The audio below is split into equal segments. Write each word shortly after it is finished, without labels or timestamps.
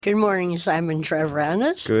Good morning, Simon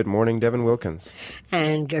Treviranus. Good morning, Devin Wilkins.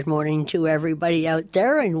 And good morning to everybody out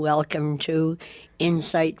there, and welcome to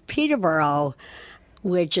Insight Peterborough,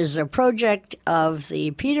 which is a project of the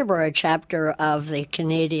Peterborough chapter of the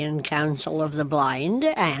Canadian Council of the Blind.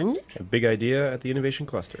 And a big idea at the Innovation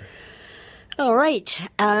Cluster. All right.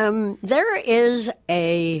 There is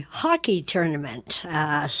a hockey tournament,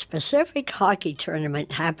 a specific hockey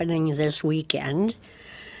tournament happening this weekend.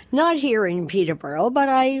 Not here in Peterborough, but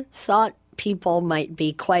I thought people might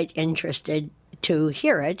be quite interested to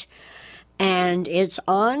hear it. And it's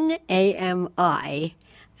on AMI,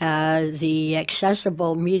 the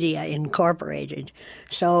Accessible Media Incorporated.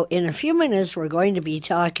 So in a few minutes, we're going to be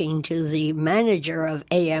talking to the manager of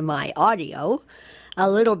AMI Audio,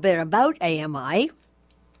 a little bit about AMI,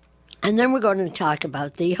 and then we're going to talk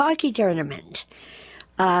about the hockey tournament.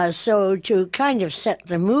 So to kind of set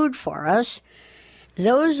the mood for us,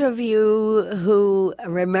 those of you who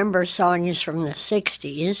remember songs from the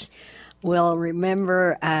 60s will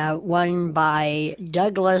remember one by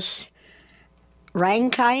Douglas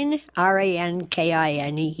Rankine,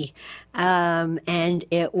 Rankine, and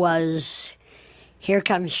it was Here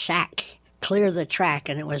Comes Shaq, Clear the Track,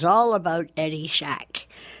 and it was all about Eddie Shack.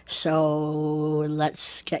 So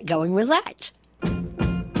let's get going with that.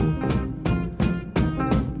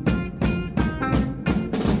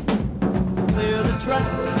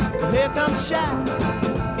 Track. Here comes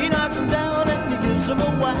Shaq. He knocks him down and he gives him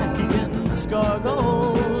a whack. He can score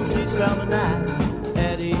goals. He's found the knack.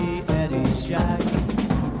 Eddie Shack.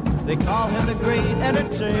 They call him the great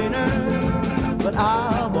entertainer, but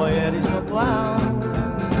boy, Eddie's no clown.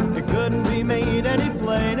 It couldn't be made any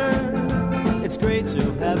plainer. It's great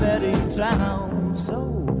to have Eddie in town.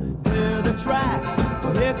 So clear the track.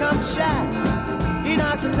 Here comes Shaq. He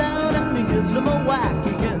knocks him down and he gives him a whack.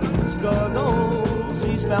 He can score goals.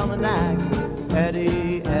 He's found the knack,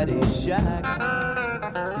 Eddie Shack.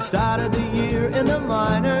 He started the year in the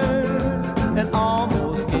minors and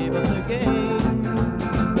almost gave up the game.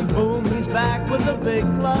 Then boom, he's back with the big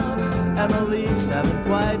club, and the Leafs haven't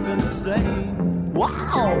quite been the same.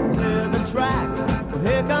 Wow, clear the track. Well,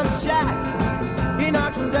 here comes Shaq. He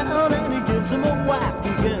knocks him down and he gives him a whack.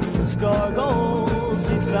 He can score goals.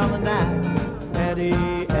 He's found the knack,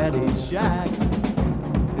 Eddie Shack.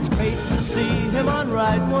 Great to see him on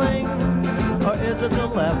right wing, or is it the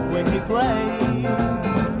left wing he plays?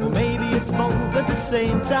 Well, maybe it's both at the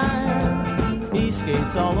same time. He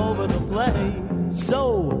skates all over the place.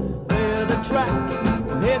 So clear the track.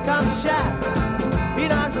 Well, here comes Shaq. He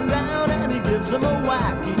knocks him down and he gives him a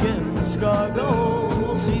whack. He can score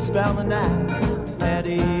goals. He's found the knack,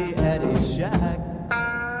 Eddie Shack.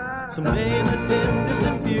 Someday in the dim,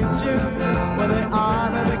 distant future, when they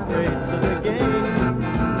honor the greats of the game,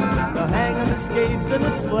 hang on the skates and the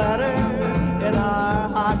sweater in our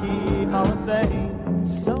Hockey Hall of Fame.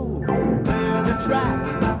 So clear the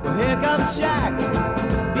track. Well, here comes Shaq.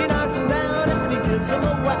 He knocks him down and he gives him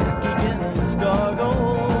a whack. He can score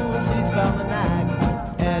goals. He's found the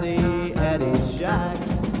knack, Eddie Shack.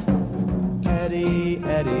 Eddie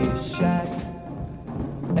Shack.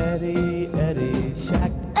 Eddie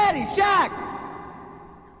Shack. Eddie Shack!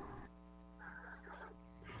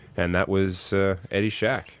 And that was Eddie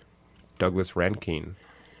Shack. Douglas Rankine.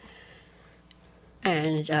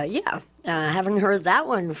 And haven't heard that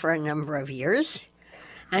one for a number of years.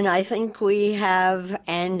 And I think we have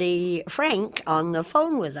Andy Frank on the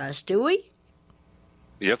phone with us, do we?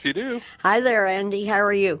 Yes, you do. Hi there, Andy. How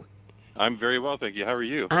are you? I'm very well, thank you. How are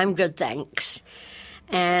you? I'm good, thanks.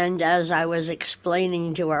 And as I was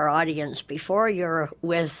explaining to our audience before, you're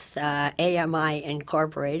with AMI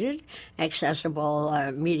Incorporated,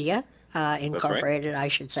 Accessible Media Incorporated, right. I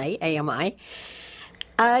should say, AMI.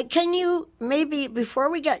 Can you maybe,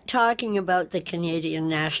 before we get talking about the Canadian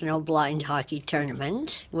National Blind Hockey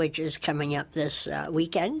Tournament, which is coming up this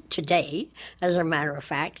weekend, today, as a matter of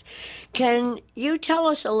fact, can you tell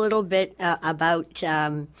us a little bit about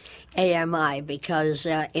AMI, because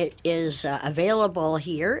it is available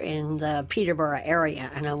here in the Peterborough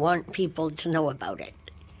area, and I want people to know about it.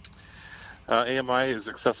 AMI is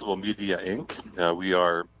Accessible Media Inc. We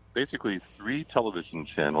are basically 3 television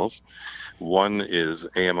channels. One is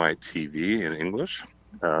AMI TV in English.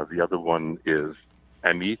 The other one is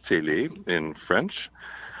Ami Télé in French.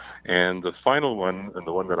 And the final one, and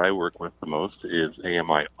the one that I work with the most, is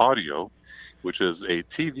AMI Audio, which is a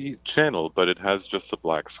TV channel, but it has just a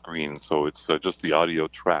black screen. So it's just the audio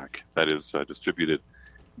track that is distributed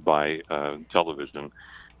by television.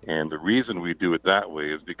 And the reason we do it that way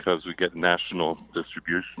is because we get national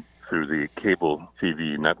distribution through the cable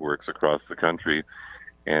TV networks across the country.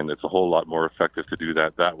 And it's a whole lot more effective to do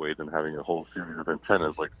that way than having a whole series of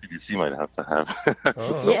antennas like CBC might have to have.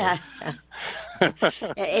 Oh. Yeah.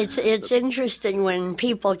 It's interesting when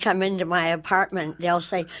people come into my apartment, they'll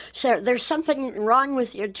say, "Sir, there's something wrong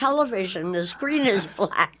with your television. The screen is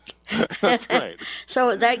black." That's right.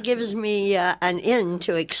 So that gives me an in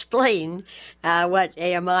to explain what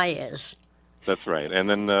AMI is. That's right. And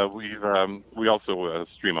then we also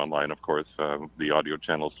stream online, of course. The audio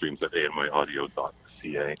channel streams at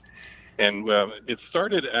amiaudio.ca. And it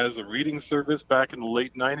started as a reading service back in the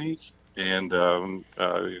late 90s and,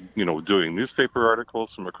 doing newspaper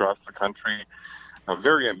articles from across the country. A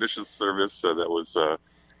very ambitious service that was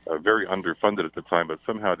very underfunded at the time, but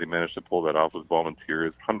somehow they managed to pull that off with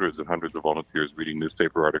volunteers, hundreds and hundreds of volunteers reading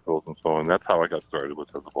newspaper articles and so on. That's how I got started, was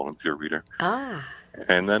as a volunteer reader. Ah.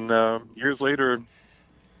 And then years later,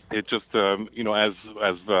 it just as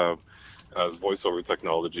voiceover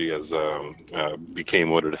technology became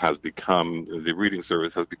what it has become, the reading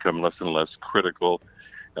service has become less and less critical.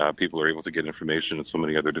 People are able to get information in so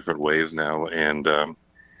many other different ways now, and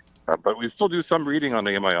but we still do some reading on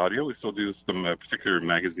AMI Audio. We still do some particular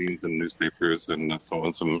magazines and newspapers and so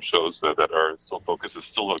on. Some shows that are still focused. It's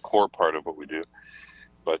still a core part of what we do.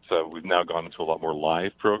 But we've now gone into a lot more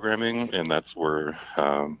live programming, and that's where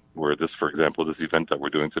this, for example, this event that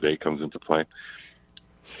we're doing today comes into play.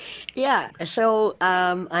 Yeah, so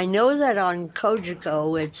I know that on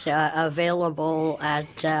Kojiko it's available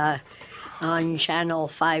on channel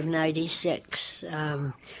 596.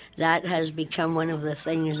 That has become one of the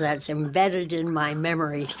things that's embedded in my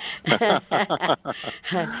memory.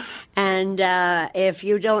 And if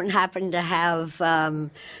you don't happen to have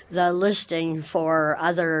the listing for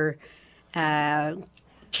other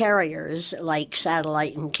carriers, like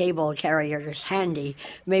satellite and cable carriers handy,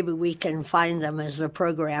 maybe we can find them as the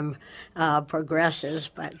program progresses.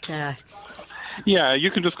 But yeah, you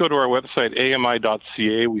can just go to our website,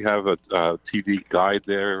 ami.ca. We have a TV guide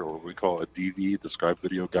there, or we call it a DV, Described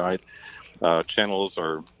Video Guide. Channels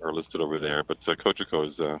are listed over there, but Kojiko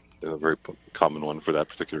is a very common one for that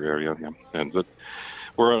particular area. Yeah. But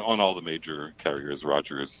we're on all the major carriers,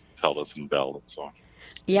 Rogers, TELUS, and Bell, and so on.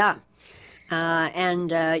 Yeah.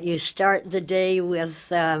 And you start the day with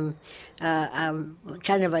kind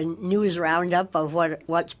of a news roundup of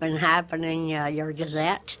what's been happening, your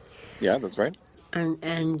Gazette. Yeah, that's right.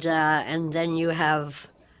 And then you have.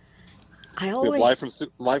 We have live from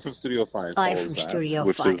Studio 5. Live from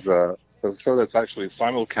Studio 5. Which is so that's actually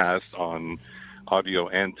simulcast on audio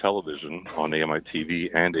and television on AMI TV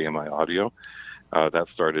and AMI Audio. That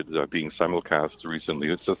started being simulcast recently.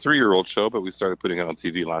 It's a 3-year-old show, but we started putting it on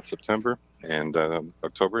TV last September and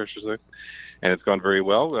October, I should say. And it's gone very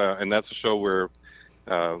well. And that's a show where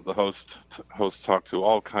the hosts talk to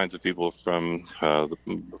all kinds of people from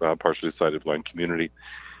the partially sighted blind community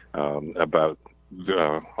about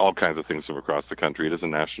all kinds of things from across the country. It is a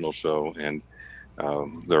national show, and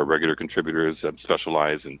there are regular contributors that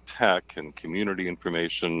specialize in tech and community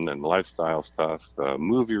information and lifestyle stuff,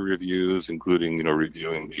 movie reviews, including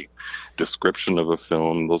reviewing the description of a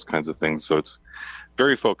film, those kinds of things. So it's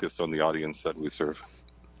very focused on the audience that we serve.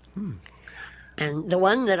 And the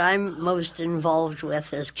one that I'm most involved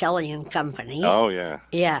with is Kelly and Company. Oh, yeah.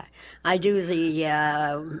 Yeah. I do the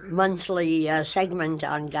monthly segment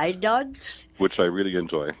on guide dogs. Which I really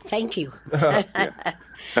enjoy. Thank you.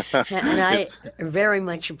 And I very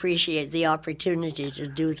much appreciate the opportunity to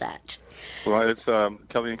do that. Well, it's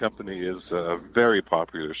Kelly and Company is a very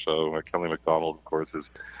popular show. Kelly MacDonald, of course,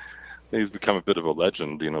 he's become a bit of a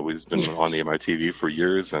legend. He's been on AMI TV for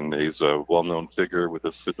years, and he's a well-known figure with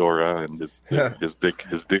his fedora and his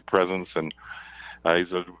big presence. And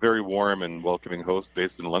he's a very warm and welcoming host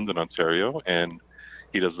based in London, Ontario. And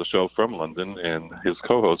he does the show from London. And his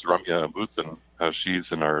co-host, Ramya Amuthan,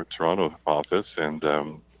 she's in our Toronto office. And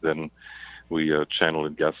then we channel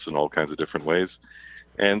in guests in all kinds of different ways.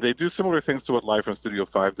 And they do similar things to what Live from Studio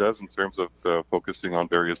 5 does in terms of focusing on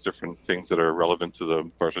various different things that are relevant to the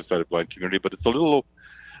partially sighted blind community. But it's a little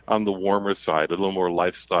on the warmer side, a little more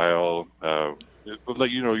lifestyle.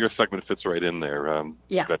 Your segment fits right in there.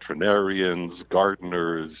 Veterinarians,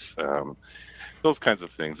 gardeners, those kinds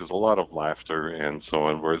of things. There's a lot of laughter and so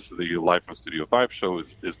on. Whereas the Live from Studio 5 show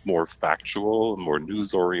is more factual, more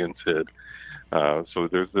news-oriented. So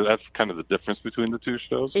that's kind of the difference between the two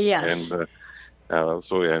shows. Yes. And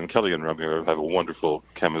and Kelly and Ramya have a wonderful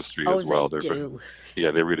chemistry as well. They do.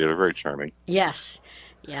 Yeah, they really are very charming. Yes.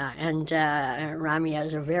 Yeah, and Ramya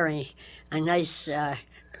is a nice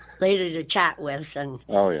lady to chat with. And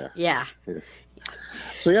oh, yeah. Yeah.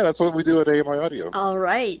 So yeah, that's what we do at AMI Audio. All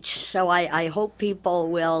right. So I hope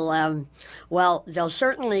people will, well, they'll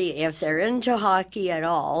certainly, if they're into hockey at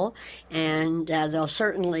all, and they'll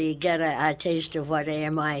certainly get a taste of what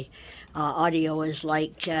AMI Audio is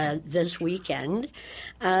like this weekend.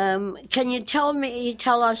 Can you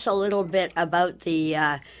tell us a little bit about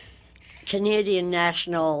the Canadian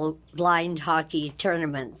National Blind Hockey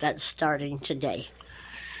Tournament that's starting today?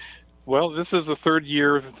 Well, this is the third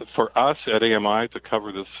year for us at AMI to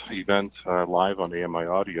cover this event live on AMI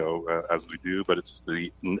Audio as we do, but it's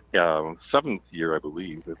the seventh year, I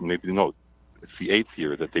believe. Maybe, no, it's the eighth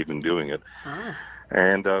year that they've been doing it.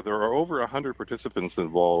 And there are over 100 participants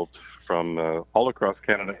involved from all across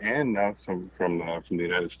Canada and now some from the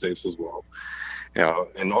United States as well.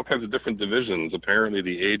 In all kinds of different divisions. Apparently,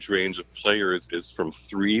 the age range of players is from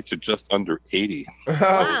 3 to just under 80.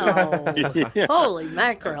 Wow! Yeah. Holy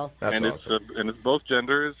mackerel! That's and awesome. it's both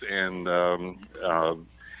genders, and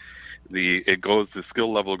the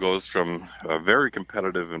skill level goes from very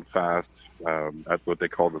competitive and fast at what they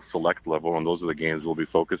call the select level, and those are the games we'll be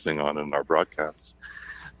focusing on in our broadcasts,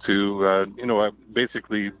 to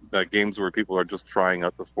basically games where people are just trying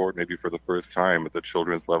out the sport maybe for the first time at the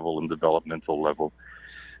children's level and developmental level.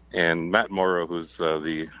 And Matt Morrow, who's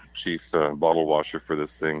the chief bottle washer for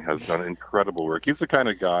this thing, has done incredible work. He's the kind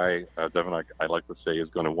of guy, Devin, I like to say, is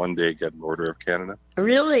going to one day get an Order of Canada.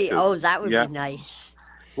 Really? Oh, that would yeah. be nice.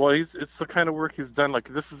 Well, it's the kind of work he's done. Like,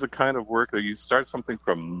 this is the kind of work that you start something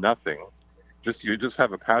from nothing. You just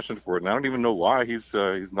have a passion for it. And I don't even know why he's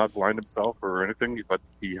not blind himself or anything, but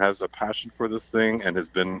he has a passion for this thing and has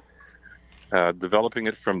been developing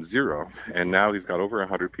it from zero. And now he's got over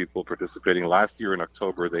 100 people participating. Last year in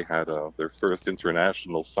October, they had their first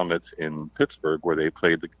international summit in Pittsburgh, where they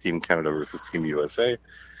played the Team Canada versus Team USA.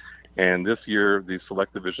 And this year, the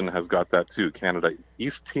select division has got that too. Canada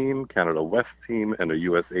East team, Canada West team, and a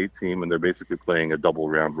USA team. And they're basically playing a double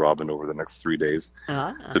round robin over the next 3 days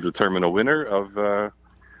to determine a winner of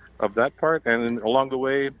that part. And then along the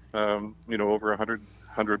way, over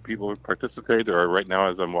 100 people participate. Or right now,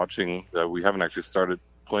 as I'm watching, we haven't actually started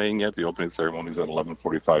playing yet. The opening ceremony is at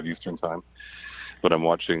 11:45 Eastern time. But I'm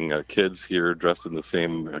watching kids here dressed in the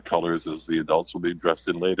same colors as the adults will be dressed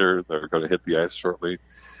in later. They're going to hit the ice shortly.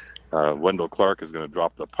 Wendell Clark is going to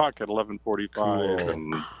drop the puck at 11:45, cool.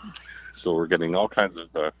 And so we're getting all kinds of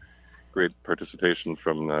great participation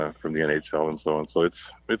from the NHL and so on. So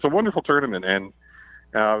it's a wonderful tournament, and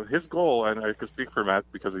his goal, and I can speak for Matt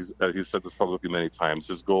because he's said this publicly many times.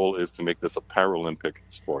 His goal is to make this a Paralympic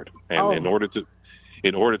sport, and in order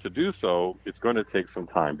to do so, it's going to take some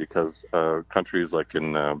time because countries like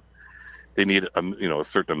they need a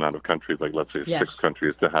certain amount of countries, like let's say 6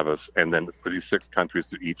 countries to have us, and then for these 6 countries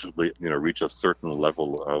to each reach a certain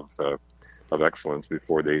level of excellence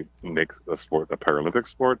before they make the sport a Paralympic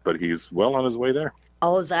sport. But he's well on his way there.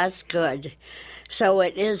 Oh, that's good. So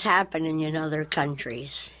it is happening in other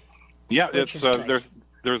countries. Yeah, it's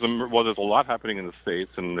there's a lot happening in the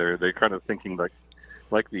States, and they're kind of thinking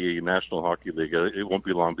like the National Hockey League, it won't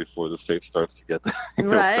be long before the state starts to get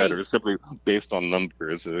better, simply based on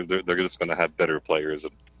numbers. They're just going to have better players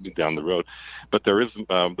down the road. But there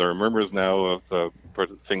are murmurs now of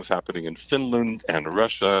things happening in Finland and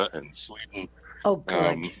Russia and Sweden. Oh,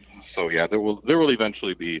 good. So yeah, this will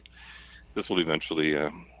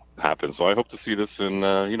eventually happen. So I hope to see this in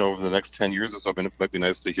over the next 10 years or so. It might be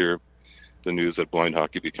nice to hear the news that blind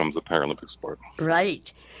hockey becomes a Paralympic sport.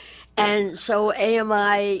 Right. And so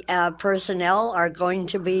AMI personnel are going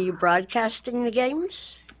to be broadcasting the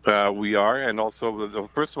games? We are, and also,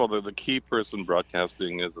 first of all, the key person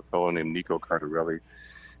broadcasting is a fellow named Nico Cardarelli.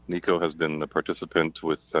 Nico has been a participant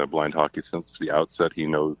with blind hockey since the outset. He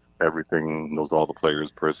knows everything, knows all the players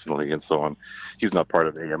personally, and so on. He's not part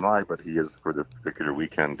of AMI, but he is for this particular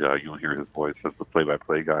weekend. You'll hear his voice as the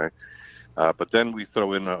play-by-play guy. But then we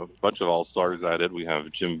throw in a bunch of all-stars at it. We have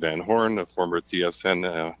Jim Van Horn, a former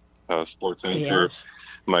TSN sports anchor, yes.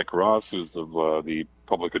 Mike Ross, who's the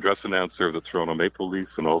public address announcer of the Toronto Maple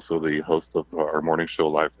Leafs and also the host of our morning show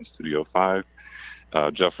live from Studio 5.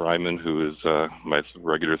 Jeff Ryman, who is my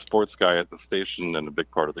regular sports guy at the station and a big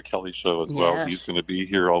part of the Kelly Show as well. Yes. He's going to be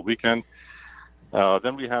here all weekend.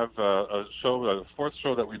 Then we have a sports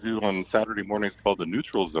show that we do on Saturday mornings called The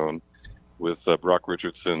Neutral Zone with Brock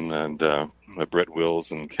Richardson and Brett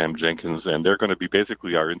Wills and Cam Jenkins. And they're going to be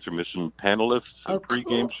basically our intermission panelists and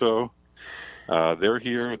pregame show. They're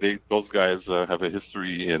here. Those guys have a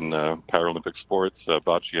history in Paralympic sports,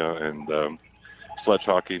 boccia and sledge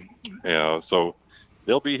hockey. So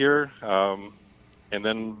they'll be here. And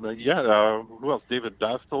then, who else? David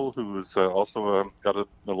Dastel, who's also got a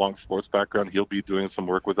long sports background. He'll be doing some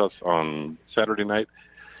work with us on Saturday night.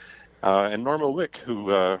 And Norma Wick, who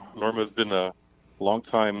Norma has been a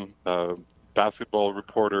longtime basketball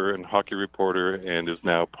reporter and hockey reporter and is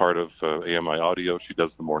now part of AMI Audio. She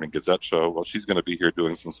does the Morning Gazette show. Well, she's going to be here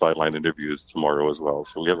doing some sideline interviews tomorrow as well.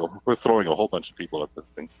 So we're throwing a whole bunch of people at this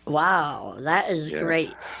thing. Wow, that is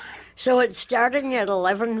great. So it's starting at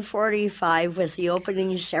 11:45 with the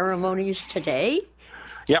opening ceremonies today?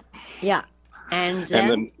 Yep. Yeah. And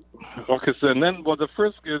then the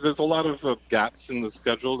first, there's a lot of gaps in the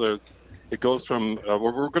schedule. It goes from,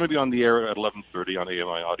 we're going to be on the air at 11:30 on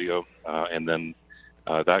AMI Audio, and then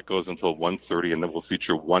that goes until 1:30, and then we'll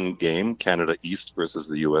feature one game, Canada East versus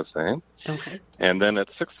the USA. Okay. And then at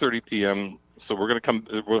 6:30 p.m., so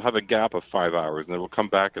we'll have a gap of 5 hours, and then we'll come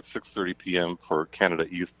back at 6:30 p.m. for Canada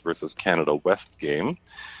East versus Canada West game,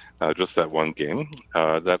 just that one game.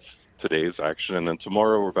 That's today's action. And then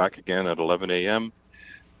tomorrow we're back again at 11 a.m.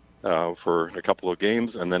 For a couple of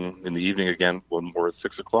games, and then in the evening again, one more at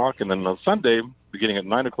 6 o'clock. And then on Sunday, beginning at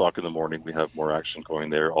 9 o'clock in the morning, we have more action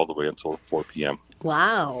going there all the way until 4 p.m.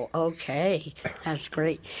 Wow. Okay. That's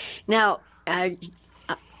great. Now,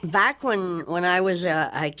 back when I was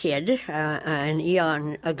a kid, an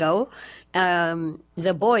eon ago,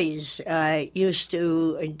 the boys used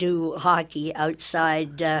to do hockey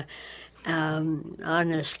outside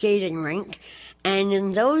on a skating rink. And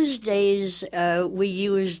in those days, they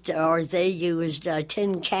used a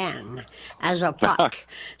tin can as a puck,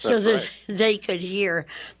 so that they could hear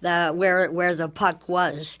where the puck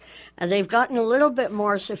was. They've gotten a little bit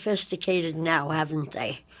more sophisticated now, haven't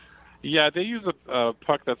they? Yeah, they use a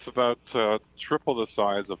puck that's about triple the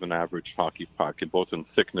size of an average hockey puck, both in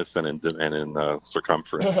thickness and in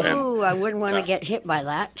circumference. Oh, I wouldn't want to get hit by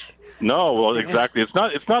that. No, well, exactly. It's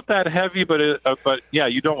not that heavy, but yeah,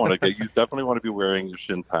 you don't want to get. You definitely want to be wearing your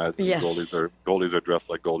shin pads. Yes. Goalies are dressed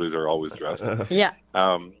like goalies are always dressed. Yeah.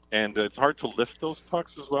 And it's hard to lift those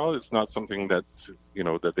pucks as well. It's not something that's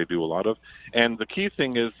that they do a lot of. And the key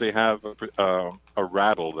thing is they have a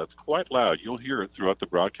rattle that's quite loud. You'll hear it throughout the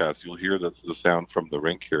broadcast. You'll hear the sound from the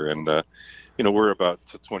rink here, and we're about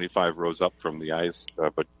 25 rows up from the ice,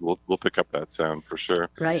 but we'll pick up that sound for sure.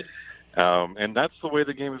 Right. And that's the way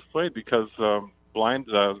the game is played because the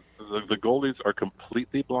goalies are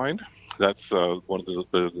completely blind. That's one of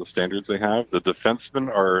the standards they have. The defensemen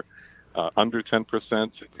are under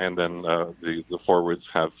 10%, and then the forwards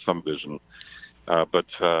have some vision.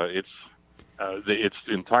 But it's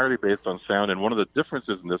entirely based on sound. And one of the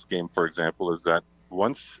differences in this game, for example, is that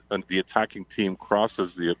once the attacking team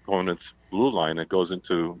crosses the opponent's blue line and goes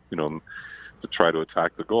into, to try to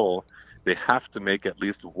attack the goal, they have to make at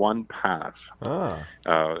least one pass.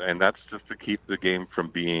 And that's just to keep the game from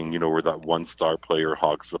being, where that one star player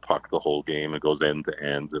hogs the puck the whole game and goes end to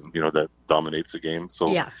end and, that dominates the game.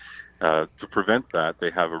 So to prevent that,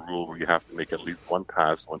 they have a rule where you have to make at least one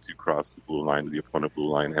pass once you cross the blue line, the opponent blue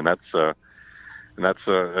line. And that's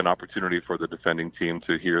an opportunity for the defending team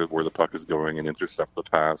to hear where the puck is going and intercept the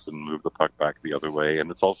pass and move the puck back the other way.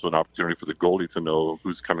 And it's also an opportunity for the goalie to know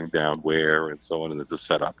who's coming down where and so on, and it's a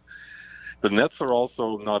setup. The nets are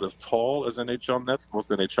also not as tall as NHL nets. Most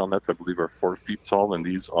NHL nets, I believe, are 4 feet tall, and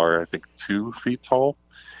these are, I think, 2 feet tall.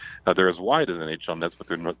 They're as wide as NHL nets, but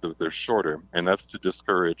they're shorter, and that's to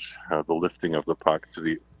discourage the lifting of the puck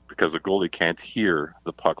because the goalie can't hear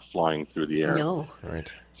the puck flying through the air. No.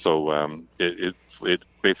 Right. So it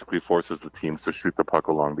basically forces the teams to shoot the puck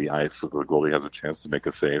along the ice so the goalie has a chance to make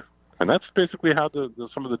a save. And that's basically how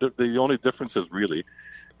some of the only differences really.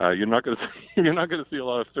 You're not going to see a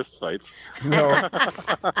lot of fist fights. No.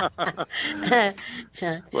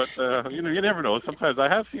 But you never know. Sometimes I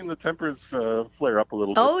have seen the tempers flare up a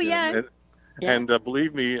little bit. Oh yeah. And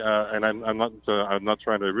believe me, and I'm not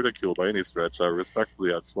trying to ridicule by any stretch.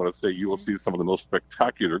 Respectfully, I just want to say you will see some of the most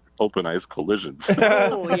spectacular open ice collisions.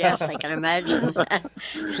 Oh yes, I can imagine.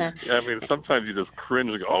 I mean, sometimes you just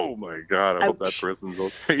cringe and go, "Oh my God, I hope that person's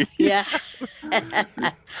okay." Yeah.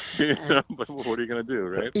 But what are you going to do,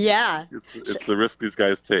 right? Yeah. It's the risk these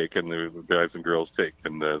guys take, and the guys and girls take,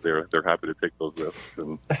 and they're happy to take those risks.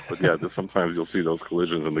 But yeah, just sometimes you'll see those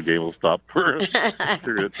collisions, and the game will stop for a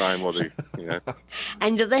period of time while they. Yeah.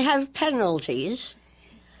 And do they have penalties?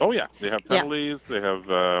 Oh yeah, they have penalties. Yeah. They have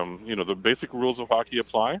the basic rules of hockey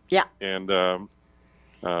apply. Yeah. And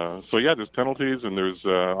so yeah, there's penalties and there's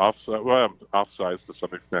offsides to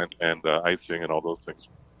some extent and icing and all those things.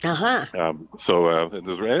 And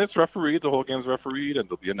it's refereed. The whole game's refereed, and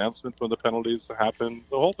there'll be announcements when the penalties happen.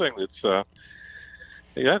 The whole thing. It's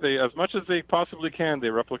Yeah, they as much as they possibly can, they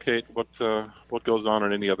replicate what goes on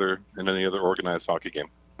in any other organized hockey game.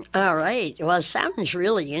 All right. Well, sounds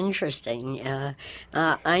really interesting.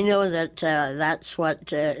 I know that that's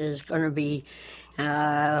what is going to be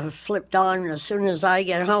flipped on as soon as I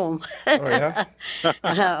get home. Oh, yeah?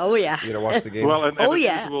 Oh, yeah. You gonna watch the game? Well, and Oh, as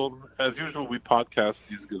yeah. usual, we podcast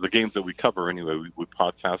the games that we cover anyway. We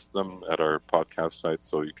podcast them at our podcast site,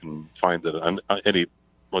 so you can find it on any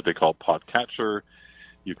what they call podcatcher.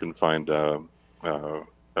 You can find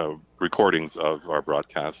recordings of our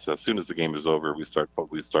broadcasts. As soon as the game is over, we start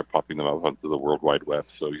popping them out onto the World Wide Web.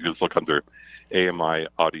 So you just look under AMI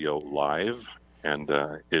Audio Live, and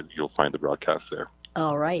you'll find the broadcast there.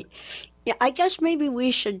 All right. Yeah, I guess maybe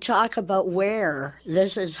we should talk about where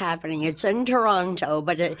this is happening. It's in Toronto,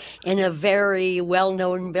 but in a very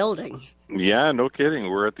well-known building. Yeah, no kidding.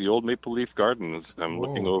 We're at the old Maple Leaf Gardens. I'm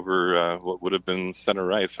looking over what would have been center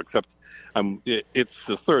ice, except it's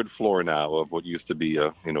the third floor now of what used to be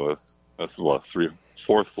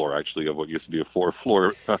fourth floor actually of what used to be a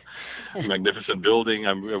four-floor magnificent building.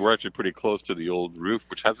 We're actually pretty close to the old roof,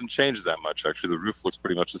 which hasn't changed that much. Actually, the roof looks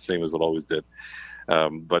pretty much the same as it always did.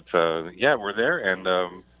 But we're there,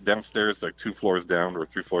 and downstairs, like 2 floors down or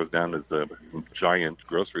 3 floors down, is a giant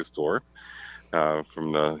grocery store.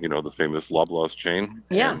 From the famous Loblaws chain,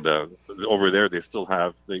 Yeah. And over there they still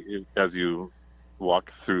have as you walk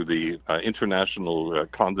through the international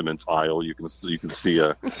condiments aisle, you can see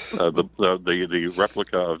the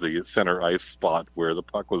replica of the center ice spot where the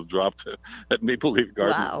puck was dropped at Maple Leaf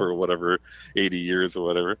Gardens Wow. for whatever 80 years or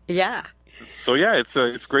whatever. Yeah. So yeah,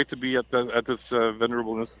 it's great to be at this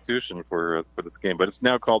venerable institution for this game, but it's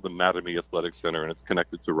now called the Mattamy Athletic Center, and it's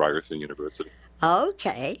connected to Ryerson University.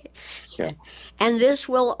 Okay. Yeah. And this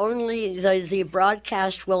will only, the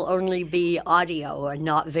broadcast will only be audio and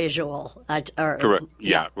not visual. Correct.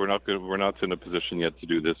 Yeah, we're not in a position yet to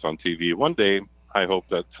do this on TV. One day, I hope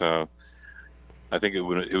that I think it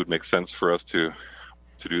would make sense for us to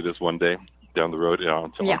do this one day down the road on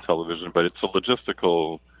television. But it's a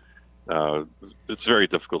logistical. It's very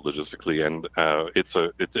difficult logistically, and it's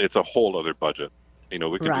a whole other budget. We can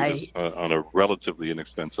do this on a relatively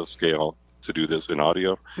inexpensive scale. To do this in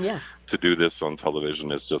audio, to do this on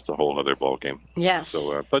television is just a whole other ballgame. Yes.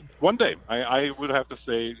 So, but one day, I would have to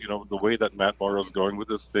say, the way that Matt Morrow's going with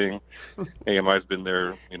this thing, AMI's been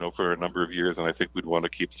there, for a number of years, and I think we'd want to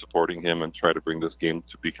keep supporting him and try to bring this game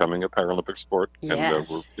to becoming a Paralympic sport.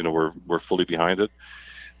 Yes. And we're fully behind it.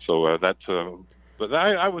 So but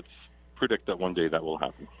I would predict that one day that will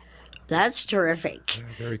happen. That's terrific. Yeah,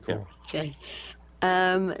 very cool. Okay.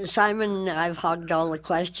 Simon, I've hogged all the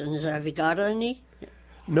questions. Have you got any?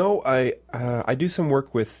 No, I do some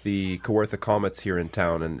work with the Kawartha Comets here in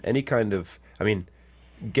town, and any kind of,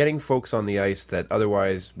 getting folks on the ice that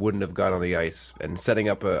otherwise wouldn't have got on the ice, and setting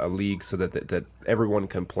up a league so that everyone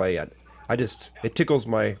can play. It tickles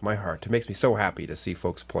my heart. It makes me so happy to see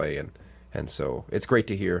folks play, and so it's great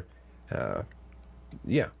to hear.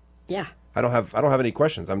 Yeah. Yeah. I don't have any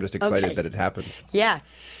questions. I'm just excited Okay. that it happens. Yeah.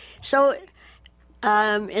 So,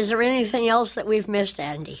 is there anything else that we've missed,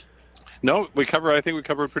 Andy? No, I think we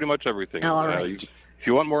covered pretty much everything. All right. If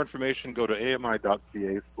you want more information, go to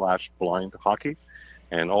ami.ca/blindhockey,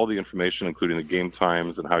 and all the information, including the game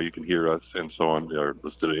times and how you can hear us and so on, are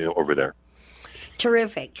listed over there.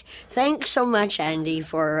 Terrific. Thanks so much, Andy,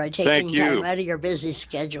 for taking you. time out of your busy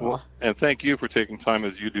schedule. And thank you for taking time,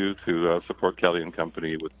 as you do, to support Kelly and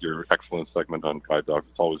Company with your excellent segment on guide dogs.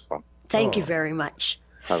 It's always fun. Thank you very much.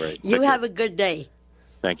 All right. You Take have care. a good day.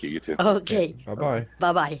 Thank you. You too. Okay. Bye-bye.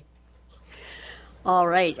 Bye-bye. All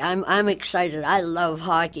right. I'm excited. I love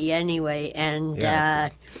hockey anyway, and Yeah,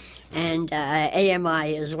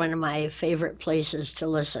 AMI is one of my favorite places to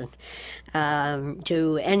listen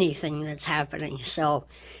to anything that's happening. So,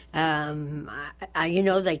 they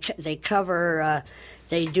cover.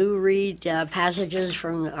 They do read passages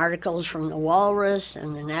from articles from the Walrus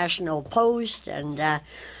and the National Post, and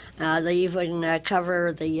they even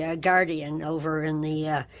cover the Guardian over in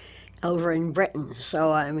Britain.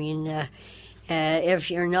 So,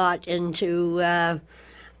 if you're not into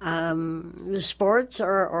sports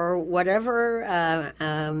or whatever,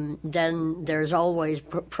 then there's always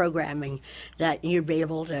programming that you'd be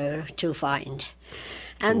able to find.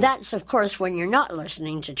 And that's, of course, when you're not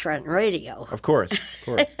listening to Trent Radio. Of course,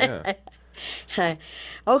 yeah.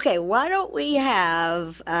 Okay, why don't we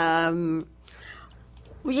have... I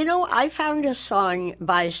found a song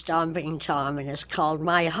by Stomping Tom, and it's called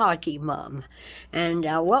My Hockey Mom. And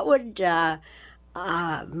what would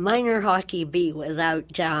minor hockey be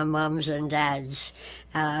without moms and dads?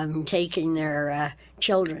 taking their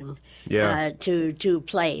children to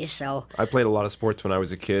play. So I played a lot of sports when I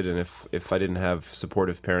was a kid, and if I didn't have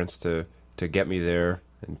supportive parents to get me there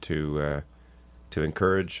and to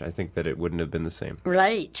encourage, I think that it wouldn't have been the same.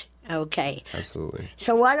 right. Okay. Absolutely.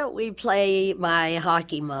 So why don't we play My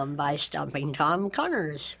Hockey Mom by Stomping Tom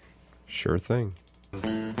Connors? Sure thing.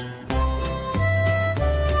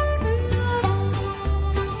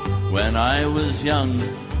 When I was young,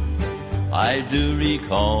 I do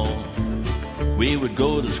recall, we would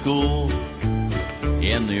go to school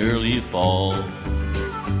in the early fall.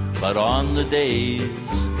 But on the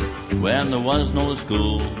days when there was no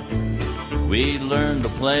school, we'd learn to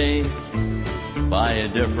play by a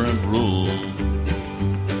different rule.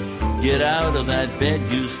 Get out of that bed,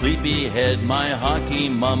 you sleepyhead, my hockey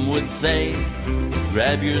mom would say.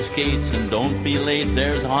 Grab your skates and don't be late,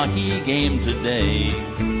 there's a hockey game today.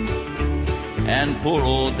 And poor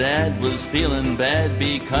old Dad was feeling bad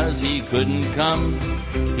because he couldn't come.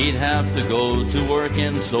 He'd have to go to work,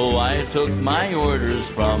 and so I took my orders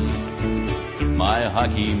from my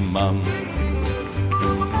hockey mom.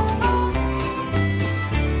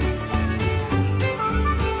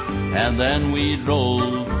 And then we'd roll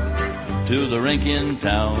to the rink in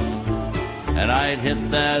town, and I'd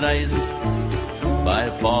hit that ice by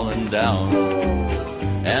falling down.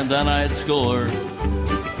 And then I'd score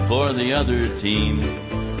for the other team,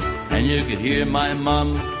 and you could hear my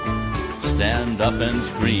mom stand up and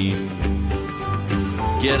scream.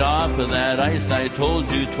 Get off of that ice, I told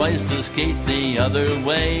you twice to skate the other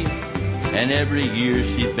way. And every year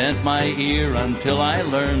she bent my ear until I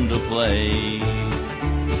learned to play.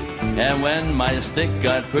 And when my stick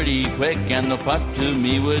got pretty quick and the puck to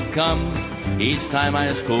me would come, each time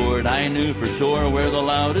I scored I knew for sure where the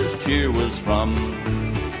loudest cheer was from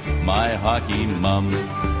my hockey mom.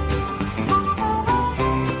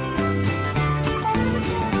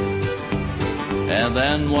 And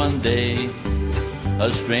then one day a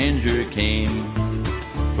stranger came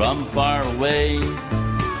from far away,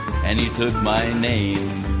 and he took my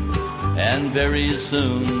name. And very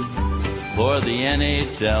soon for the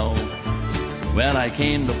NHL, when I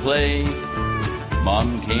came to play,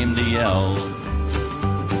 Mom came to yell.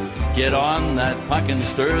 Get on that puck and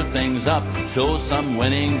stir things up, show some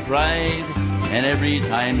winning pride. And every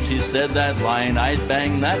time she said that line, I'd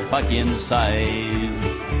bang that puck inside.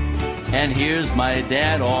 And here's my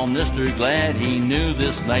dad, all Mr. Glad, he knew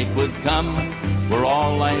this night would come. We're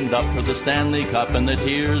all lined up for the Stanley Cup, and the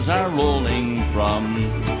tears are rolling from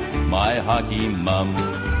my hockey mom.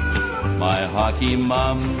 My hockey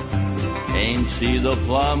mom, ain't she the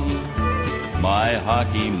plum? My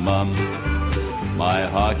hockey mom, my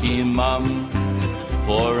hockey mom,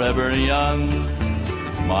 forever young,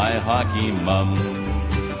 my hockey mom.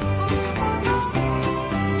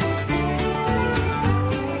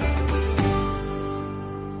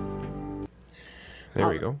 There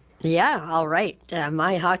we go. Yeah, all right.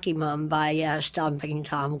 My Hockey Mom by Stomping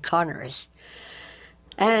Tom Connors.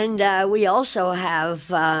 And we also have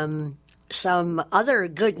some other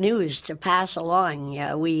good news to pass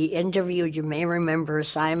along. We interviewed, you may remember,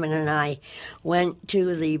 Simon and I went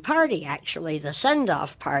to the party, actually, the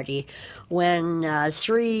send-off party, when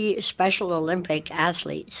 3 Special Olympic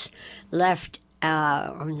athletes left.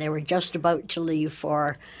 They were just about to leave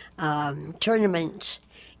for tournament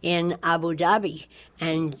in Abu Dhabi.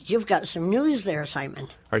 And you've got some news there, Simon.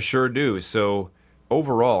 I sure do. So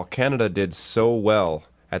overall, Canada did so well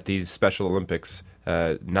at these Special Olympics.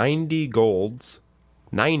 90 golds,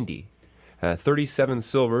 37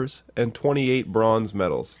 silvers, and 28 bronze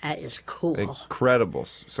medals. That is cool. Incredible.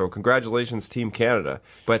 So congratulations, Team Canada.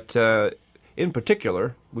 But in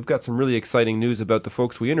particular, we've got some really exciting news about the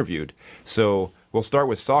folks we interviewed. So we'll start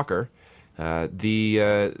with soccer.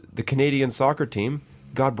 The Canadian soccer team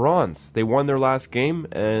got bronze. They won their last game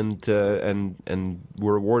and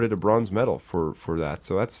were awarded a bronze medal for that.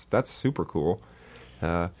 So that's super cool.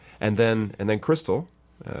 And then Crystal,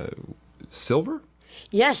 silver?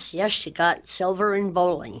 Yes, she got silver in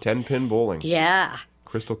bowling. 10-pin bowling. Yeah.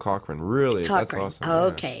 Crystal Cochran, really, that's awesome.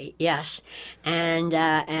 Okay, yes. And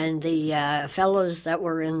the fellows that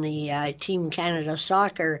were in the Team Canada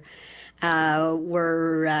soccer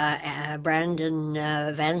were Brandon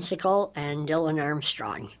Vansickle and Dylan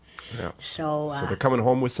Armstrong. Yeah. So they're coming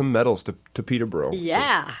home with some medals to Peterborough.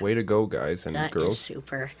 Yeah. So way to go, guys and that girls. Is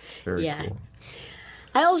super. Very yeah. cool.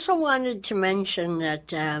 I also wanted to mention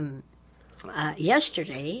that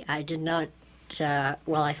yesterday I did not,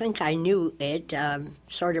 I think I knew it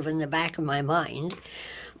sort of in the back of my mind,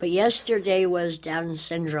 but yesterday was Down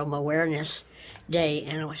Syndrome Awareness Day,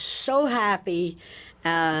 and I was so happy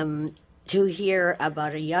to hear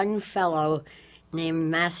about a young fellow named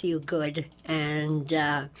Matthew Good,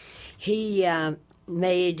 and he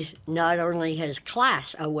made not only his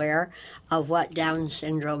class aware of what Down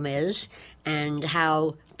syndrome is and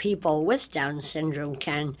how people with Down syndrome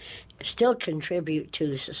can still contribute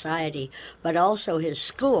to society, but also his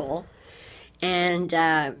school. And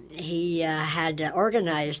he had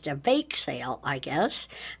organized a bake sale, I guess,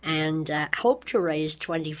 and hoped to raise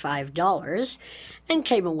 $25 and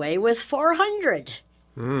came away with $400.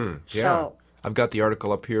 Yeah. So, I've got the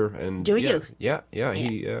article up here. And Do yeah, you? Yeah.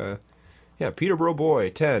 He, Peterborough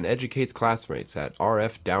boy, 10, educates classmates at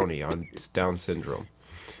RF Downey on Down syndrome.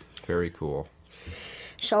 Very cool.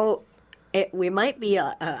 so we might be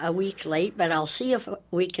a week late, but I'll see if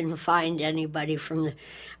we can find anybody from the...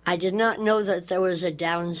 I did not know that there was a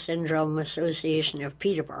Down Syndrome Association of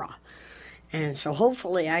Peterborough. And so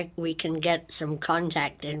hopefully we can get some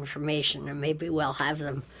contact information, and maybe we'll have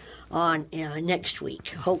them on next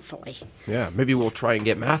week, hopefully. Yeah, maybe we'll try and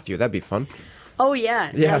get Matthew. That'd be fun. Oh,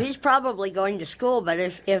 yeah. Yeah. Now, he's probably going to school, but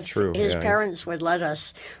if True, his yeah, parents would let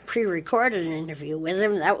us pre-record an interview with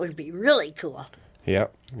him, that would be really cool. Yeah.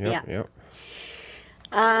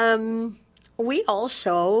 We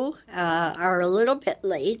also are a little bit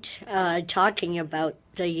late talking about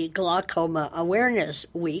the Glaucoma Awareness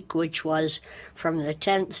Week, which was from the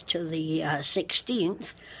 10th to the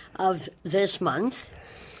 16th of this month.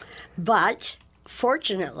 But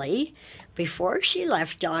fortunately, before she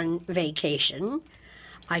left on vacation,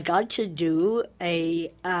 I got to do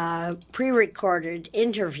a pre-recorded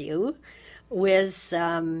interview with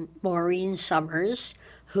Maureen Summers,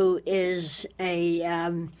 who is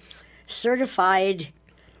a certified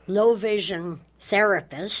low vision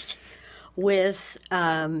therapist with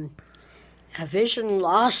a vision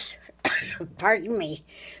loss,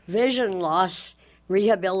 Vision Loss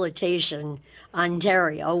Rehabilitation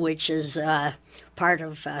Ontario, which is part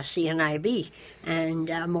of CNIB. And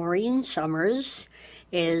Maureen Summers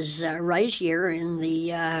is right here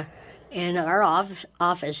in our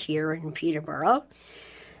office here in Peterborough.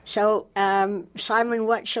 So, Simon,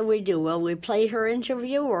 what shall we do? Will we play her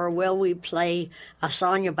interview, or will we play a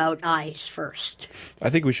song about eyes first? I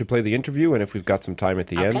think we should play the interview, and if we've got some time at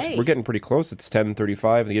the Okay. end. We're getting pretty close. It's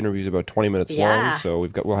 10:35. The interview's about 20 minutes Yeah. long, so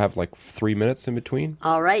we'll have like 3 minutes in between.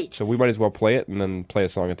 All right. So we might as well play it and then play a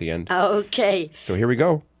song at the end. Okay. So here we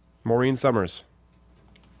go. Maureen Summers.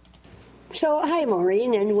 So, hi,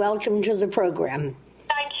 Maureen, and welcome to the program.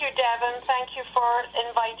 Thank you, Devin. Thank you for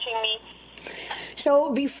inviting me.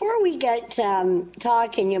 So, before we get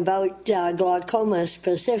talking about glaucoma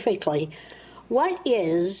specifically, what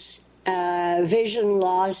is vision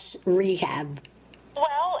loss rehab?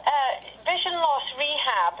 Well, vision loss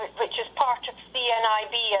rehab, which is part of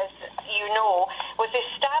CNIB, as you know, was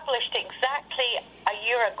established exactly a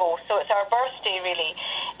year ago, so it's our birthday, really.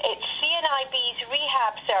 It's CNIB's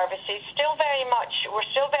rehab services. We're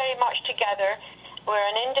still very much together. We're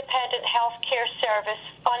an independent healthcare service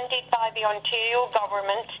funded by the Ontario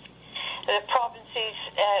government, the province's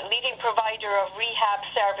leading provider of rehab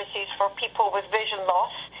services for people with vision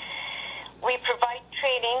loss. We provide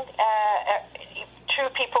training to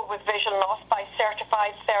people with vision loss by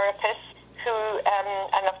certified therapists who,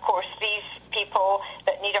 and of course these people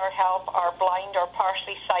that need our help are blind or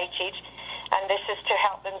partially sighted, and this is to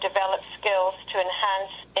help them develop skills to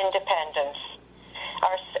enhance independence.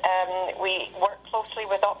 We work closely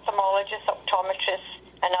with ophthalmologists, optometrists,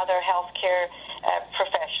 and other healthcare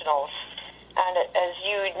professionals. And as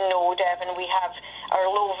you know, Devin, we have our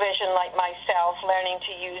low vision, like myself, learning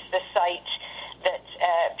to use the sight that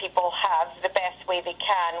people have the best way they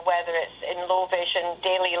can, whether it's in low vision,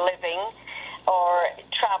 daily living, or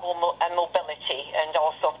travel and mobility, and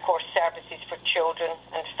also, of course, services for children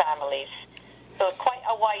and families. So quite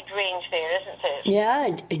a wide range there, isn't it?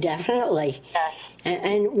 Yeah, definitely. Yes.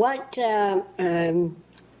 And what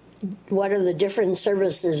are the different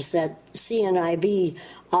services that CNIB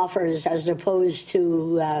offers as opposed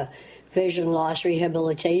to vision loss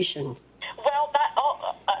rehabilitation? Well,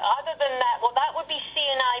 other than that, that would be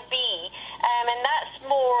CNIB, and that's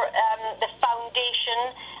more the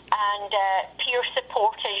foundation and peer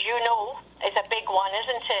support, as you know, is a big one,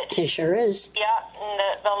 isn't it? It sure is. Yeah, and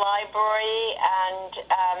the library and,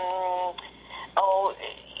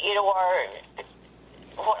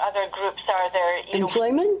 what other groups are there?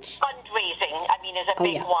 Employment? Fundraising, is a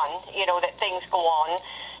big yeah. one, that things go on.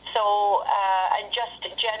 So, and just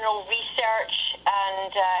general research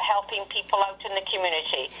and helping people out in the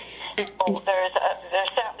community. So there's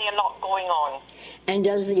certainly a lot going on. And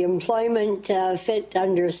does the employment fit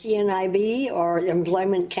under CNIB or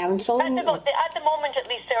employment counseling? At the moment, at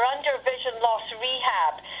least, they're under vision loss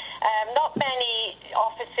rehab. Not many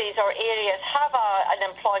offices counties or areas have an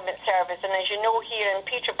employment service, and as you know, here in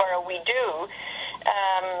Peterborough we do.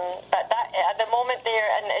 But that, at the moment,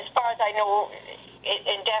 and as far as I know,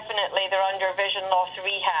 indefinitely they're under vision loss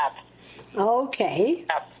rehab. Okay.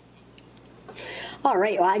 Yep. All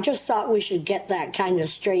right. Well, I just thought we should get that kind of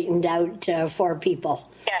straightened out for people.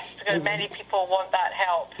 Yes, because many people want that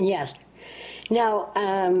help. Yes. Now,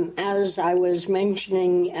 as I was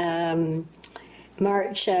mentioning,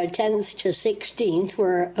 March 10th to 16th,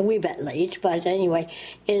 we're a wee bit late, but anyway,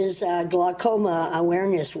 is Glaucoma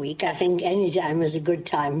Awareness Week. I think any time is a good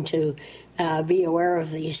time to be aware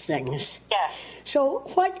of these things. Yes. So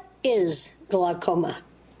what is glaucoma?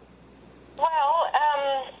 Well,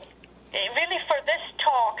 really for this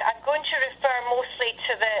talk, I'm going to refer mostly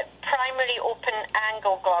to the primary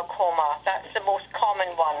open-angle glaucoma. That's the most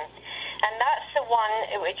common one. And that's the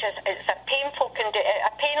one which is it's a painless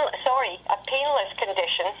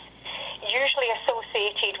condition, usually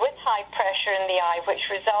associated with high pressure in the eye, which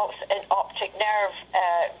results in optic nerve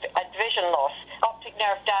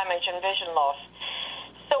damage and vision loss.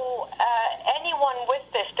 So anyone with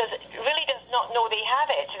this really does not know they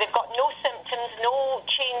have it. They've got no symptoms, no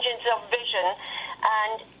changes of vision,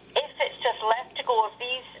 and if it's just left to go,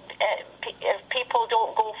 if people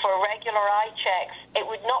don't go for regular eye checks, it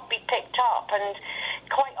would not be picked up. And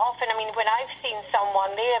quite often, I mean, when I've seen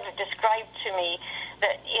someone, they have described to me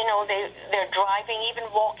that, you know, they're driving, even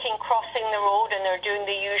walking, crossing the road, and they're doing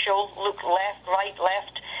the usual look left, right,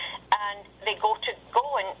 left, and they go,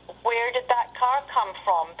 and where did that car come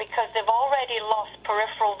from? Because they've already lost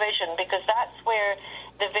peripheral vision, because that's where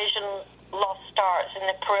the vision loss starts, in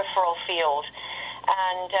the peripheral field.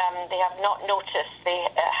 And they have not noticed they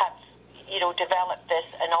have, developed this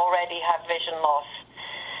and already have vision loss.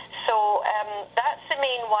 So that's the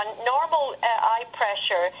main one. Normal eye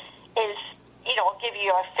pressure is, I'll give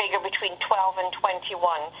you a figure between 12 and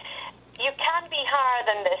 21. You can be higher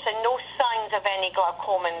than this and no signs of any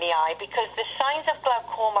glaucoma in the eye, because the signs of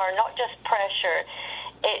glaucoma are not just pressure.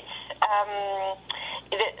 It's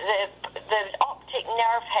the optic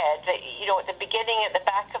nerve head, at the beginning, at the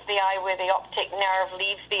back of the eye, where the optic nerve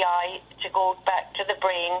leaves the eye to go back to the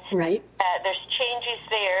brain. Right. There's changes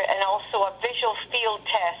there, and also a visual field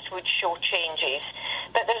test would show changes.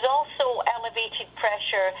 But there's also elevated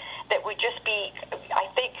pressure that would just be, I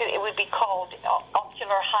think it would be called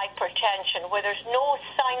ocular hypertension, where there's no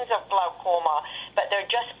signs of glaucoma, but they're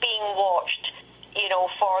just being watched,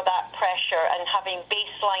 for that pressure, and having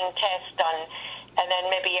baseline tests done, and then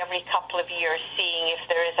maybe every couple of years seeing if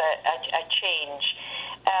there is a change.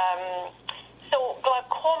 So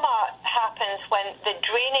glaucoma happens when the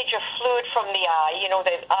drainage of fluid from the eye,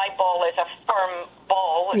 the eyeball is a firm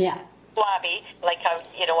ball, yeah, flabby, like a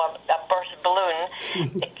burst balloon.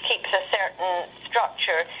 It keeps a certain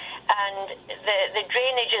structure, and the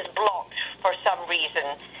drainage is blocked for some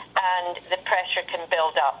reason, and the pressure can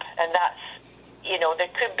build up, and that's,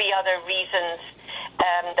 there could be other reasons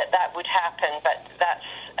that would happen, but that's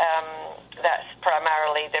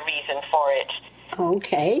primarily the reason for it.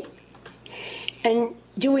 Okay. And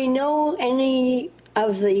do we know any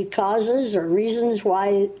of the causes or reasons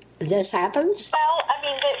why this happens? Well, I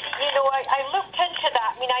mean, I looked into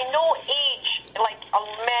that. I mean, I know age, like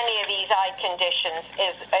many of these eye conditions,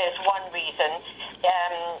 is one reason.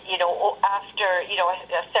 After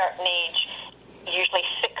a certain age, usually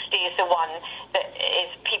 60 is the one that is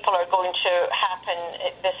people are going to happen.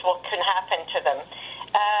 Can happen to them.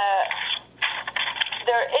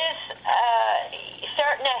 There is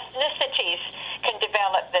certain ethnicities can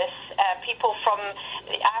develop this. People from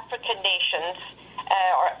the African nations,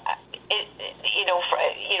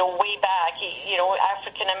 way back,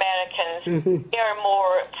 African Americans, mm-hmm. they're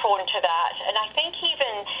more prone to that, and I think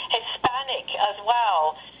even Hispanic as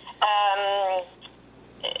well.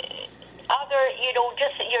 Other,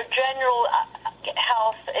 just your general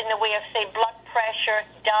health in the way of, say, blood pressure,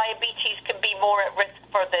 diabetes can be more at risk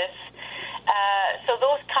for this. So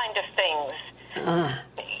those kind of things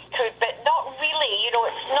could, but not really.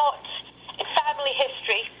 It's not. Family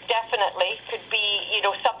history definitely could be,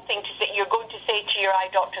 something to say. You're going to say to your eye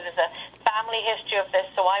doctor, "There's a family history of this,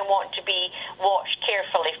 so I want to be watched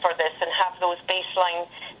carefully for this," and have those baseline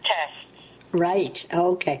tests. Right,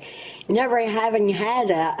 okay. Never having had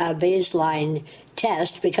a baseline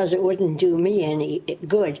test, because it wouldn't do me any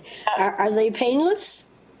good. Are they painless?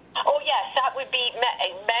 Oh, yes, that would be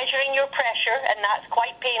measuring your pressure, and that's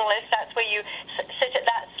quite painless. That's where you sit at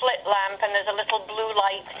that slit lamp, and there's a little blue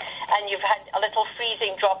light, and you've had a little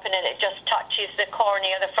freezing drop in it. It just touches the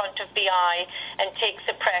cornea, the front of the eye, and takes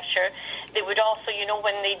the pressure. They would also,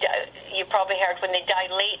 when you probably heard, when they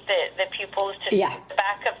dilate the pupils to the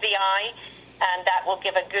back of the eye, and that will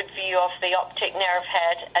give a good view of the optic nerve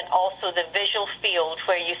head and also the visual field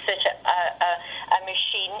where you sit at a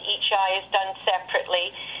machine. Each eye is done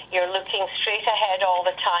separately. You're looking straight ahead all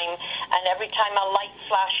the time, and every time a light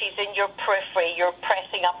flashes in your periphery, you're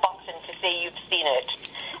pressing a button to say you've seen it,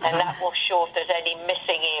 and that will show if there's any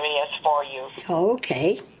missing areas for you.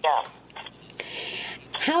 Okay. Yeah.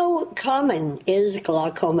 How common is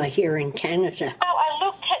glaucoma here in Canada? Well, I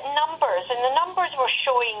looked at numbers, and the numbers were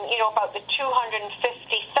showing, about the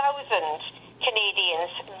 250,000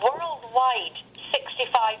 Canadians. Worldwide,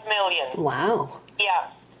 65 million. Wow.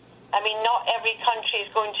 Yeah. I mean, not every country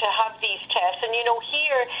is going to have these tests. And,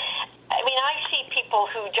 here, I see people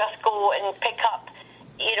who just go and pick up,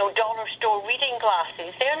 dollar store reading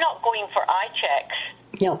glasses. They're not going for eye checks.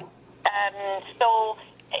 No. So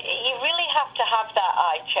you really have to have that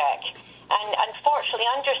eye check. And unfortunately,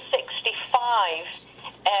 under 65,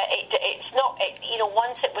 it's not,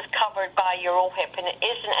 once it was covered by your OHIP, and it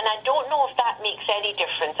isn't, and I don't know if that makes any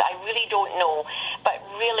difference. I really don't know. But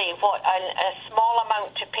really, what a small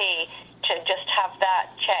amount to pay to just have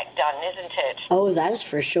that check done, isn't it? Oh, that's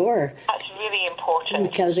for sure. That's really important.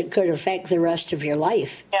 Because it could affect the rest of your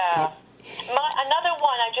life. Yeah. Another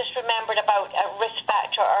one I just remembered about a risk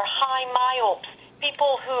factor are high myopes.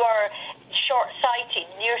 People who are short-sighted,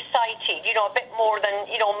 nearsighted, a bit more than,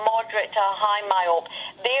 moderate to high myope,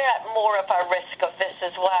 they're at more of a risk of this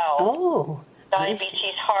as well. Oh.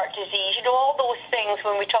 Diabetes, heart disease, all those things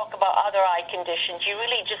when we talk about other eye conditions, you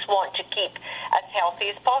really just want to keep as healthy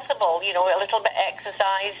as possible, a little bit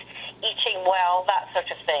exercise, eating well, that sort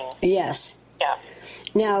of thing. Yes. Yeah.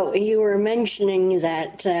 Now, you were mentioning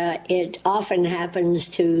that it often happens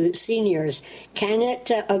to seniors. Can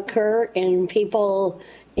it occur in people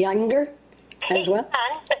younger as well? It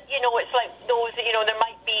can, but, it's like those, there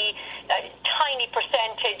might be a tiny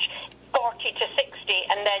percentage, 40 to 60,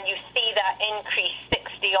 and then you see that increase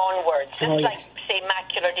 60 onwards. It's like, say,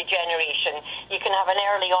 macular degeneration. You can have an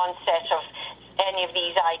early onset of any of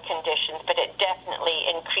these eye conditions, but it definitely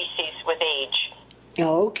increases with age.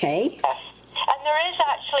 Okay. Yes. And there is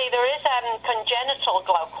congenital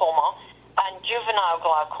glaucoma and juvenile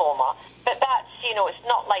glaucoma, but that's, it's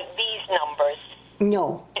not like these numbers.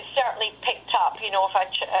 No. It's certainly picked up, if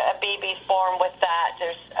a baby's born with that,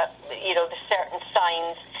 there's, the certain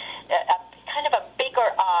signs, kind of a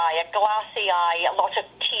bigger eye, a glassy eye, a lot of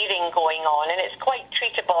tearing going on, and it's quite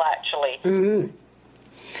treatable, actually. Mm-hmm.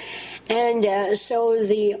 And so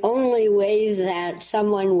the only way that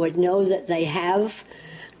someone would know that they have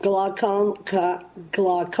glaucoma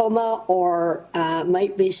or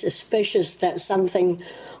might be suspicious that something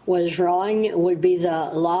was wrong would be the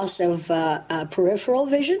loss of peripheral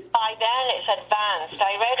vision? By then it's advanced.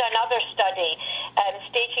 I read another study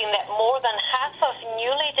stating that more than half of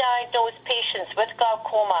newly diagnosed patients with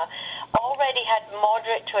glaucoma already had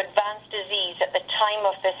moderate to advanced disease at the time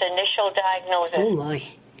of this initial diagnosis. Oh my.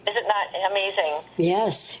 Isn't that amazing?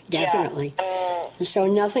 Yes, definitely. Yeah. So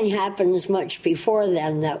nothing happens much before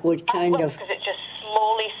then that would kind of... Because it just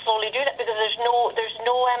slowly do that, because there's no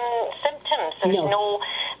symptoms.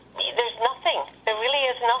 There's nothing. There really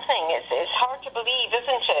is nothing. It's hard to believe,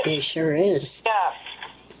 isn't it? It sure is. Yeah.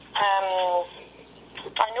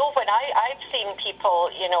 I know when I've seen people,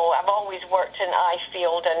 I've always worked in eye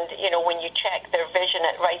field, and, when you check their vision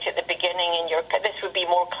right at the beginning, and this would be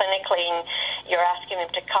more clinically, and you're asking them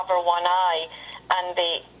to cover one eye, and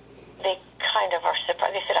they kind of are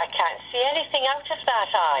surprised. They said, I can't see anything out of that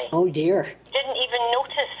eye. Oh, dear. Didn't even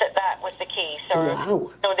notice that was the case, or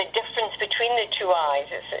wow. The difference between the two eyes.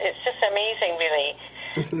 It's just amazing, really.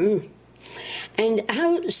 Mm-hmm. And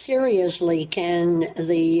how seriously can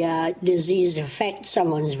the disease affect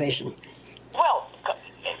someone's vision? Well,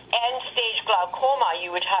 end-stage glaucoma,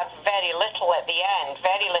 you would have very little at the end,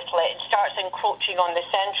 very little. It starts encroaching on the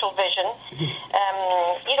central vision.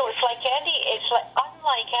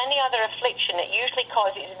 Unlike any other affliction, it usually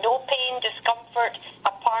causes no pain, discomfort,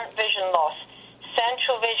 apparent vision loss.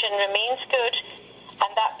 Central vision remains good,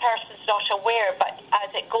 and that person's not aware, but as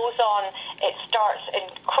it goes on, it starts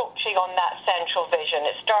encroaching on that central vision.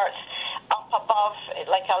 It starts up above,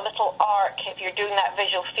 like a little arc, if you're doing that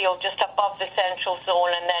visual field, just above the central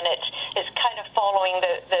zone, and then it's kind of following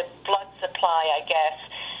the blood supply, I guess,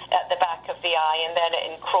 at the back of the eye, and then it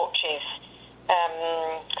encroaches.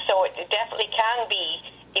 So it definitely can be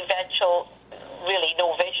eventual, really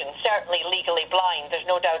no vision, certainly legally blind, there's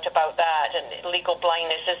no doubt about that, and legal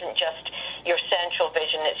blindness isn't just your central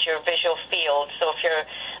vision, it's your visual field, so if you're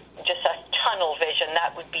just a tunnel vision,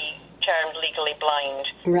 that would be termed legally blind.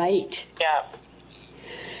 Right. Yeah.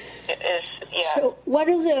 So what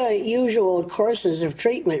are the usual courses of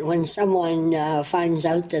treatment when someone finds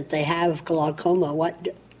out that they have glaucoma?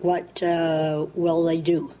 What will they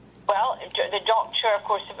do? Well, the doctor, of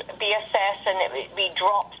course, be assessed, and it would be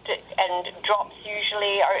drops, and drops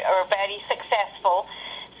usually are very successful.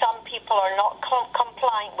 Some people are not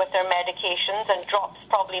compliant with their medications, and drops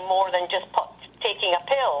probably more than just taking a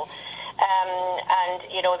pill. And,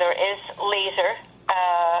 there is laser.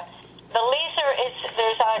 The laser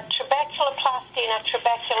there's a trabeculoplasty and a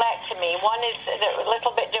trabeculectomy. One is a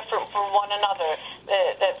little bit different from one another.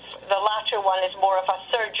 The latter one is more of a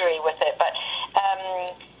surgery with it, but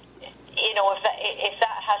if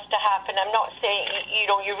that has to happen, I'm not saying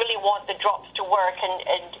you really want the drops to work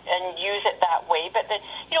and use it that way, but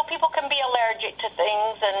people can be allergic to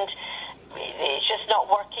things, and it's just not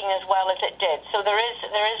working as well as it did. So there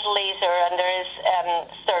is laser, and there is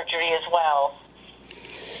surgery as well.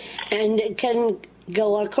 And can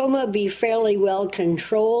glaucoma be fairly well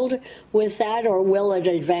controlled with that, or will it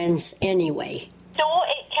advance anyway? No,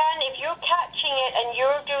 it can. If you're catching it and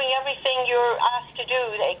you're doing everything you're asked to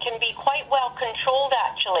do, it can be quite well controlled,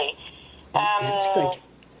 actually. That's good.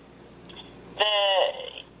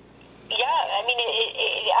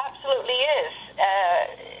 It absolutely is.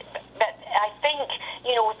 But I think,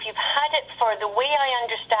 if you've had it for, the way I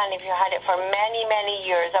understand, if you had it for many, many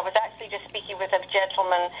years, I was actually just speaking with a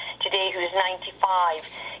gentleman today who's 95.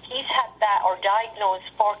 He's had that or diagnosed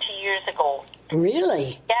 40 years ago.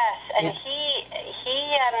 Really? Yes, and Yeah. he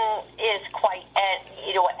is quite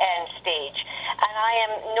end stage, and I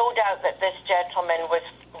am no doubt that this gentleman was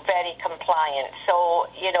very compliant. So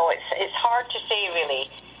it's hard to say really.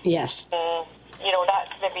 Yes.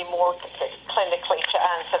 That's maybe more clinically to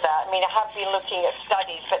answer that. I mean, I have been looking at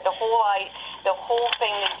studies, but the whole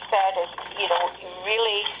thing that you said is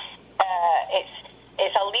really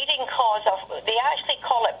it's a leading cause of. They actually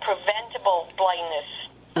call it preventable blindness.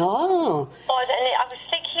 Oh. And I was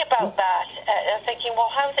thinking about that, thinking, well,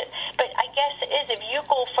 how's it? But I guess it is. If you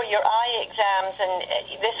go for your eye exams and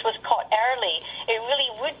this was caught early, it really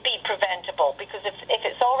would be preventable, because if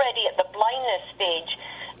it's already at the blindness stage,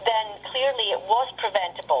 then clearly it was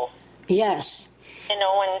preventable. Yes. And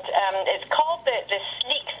it's called the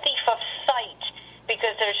sneak thief of sight,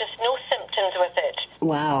 because there's just no symptoms with it.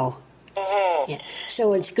 Wow. Mm-hmm. Yeah.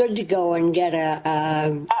 So it's good to go and get a...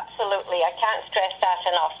 Absolutely. I can't stress that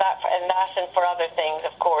enough. And for other things,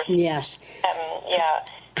 of course. Yes. Yeah.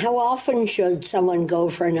 How often should someone go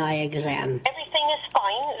for an eye exam? Everything is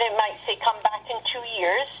fine. They might say come back in 2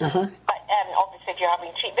 years. Uh-huh. But obviously if you're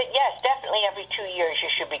having treatment, yes, definitely every 2 years you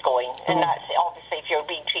should be going. And that's obviously if you're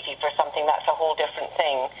being treated for something, that's a whole different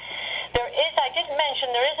thing. I didn't mention,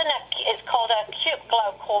 it's called acute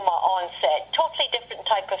glaucoma onset. Totally different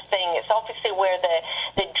type of thing. It's obviously where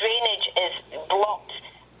the drainage is blocked,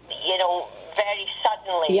 very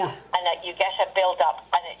suddenly. Yeah. And that you get a build-up,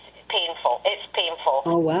 and it's painful. It's painful.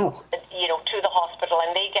 Oh, wow. To the hospital,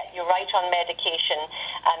 and they get you right on medication,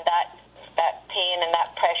 and that pain and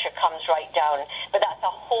that pressure comes right down. But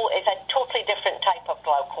it's a totally different type of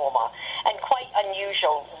glaucoma, and quite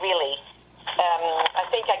unusual, really. I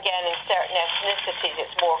think, again, in certain ethnicities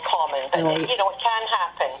it's more common, but it can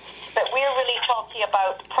happen. But we're really talking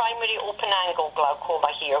about primary open-angle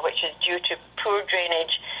glaucoma here, which is due to poor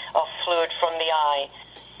drainage of fluid from the eye.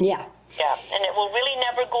 Yeah. Yeah, and it will really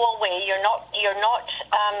never go away. You're not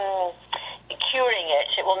curing it.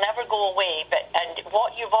 It will never go away. And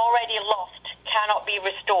what you've already lost cannot be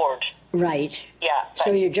restored. Right. Yeah.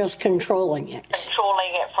 So you're just controlling it.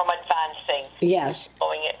 Controlling it from advancing. Yes.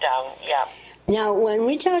 Slowing it down. Yeah. Now, when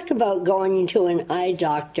we talk about going to an eye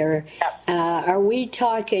doctor, are we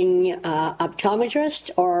talking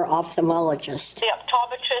optometrist or ophthalmologist? The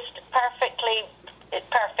optometrist, perfect.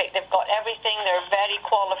 They've got everything. They're very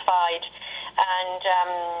qualified. And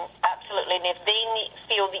absolutely, and if they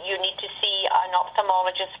feel that you need to see an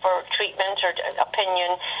ophthalmologist for treatment or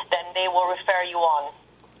opinion, then they will refer you on.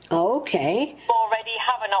 Okay. You already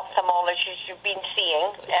have an ophthalmologist you've been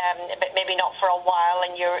seeing, but maybe not for a while,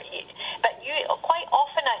 and but you quite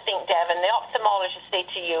often, I think, Devin, the ophthalmologist say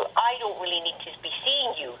to you, I don't really need to be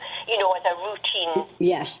seeing you, as a routine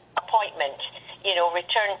appointment.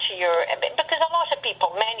 Return to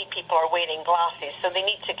because many people are wearing glasses, so they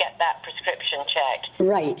need to get that prescription checked.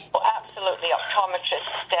 Right. So absolutely,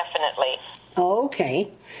 optometrists, definitely.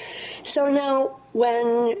 Okay. So now,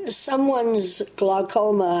 when someone's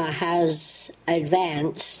glaucoma has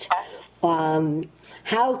advanced,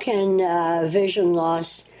 how can vision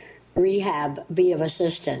loss rehab be of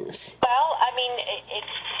assistance? Well, I mean,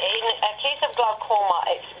 in a case of glaucoma,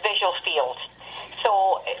 it's visual field.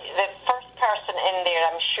 So the first person in there,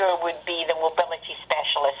 I'm sure, would be the mobility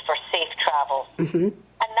specialist for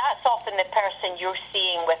And that's often the person you're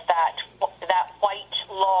seeing with that white,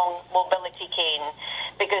 long mobility cane,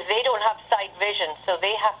 because they don't have sight vision, so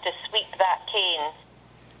they have to sweep that cane.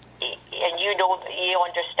 And you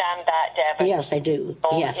understand that, Devin. Yes, I do.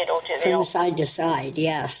 So, Yes, from side to side,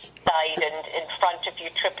 yes. Side and in front of you,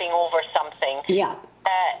 tripping over something. Yeah.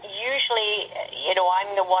 Usually,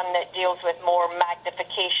 I'm the one that deals with more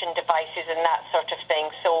magnification devices and that sort of thing.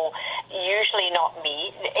 So usually not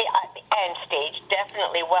me. At the end stage,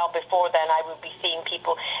 definitely well before then, I would be seeing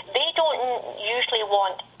people. They don't usually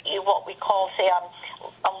want what we call, say,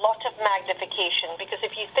 a lot of magnification, because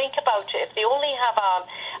if you think about it, if they only have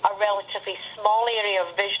a relatively small area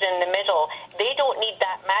of vision in the middle, they don't need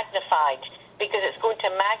that magnified, because it's going to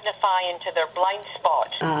magnify into their blind spot.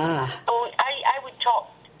 So I would talk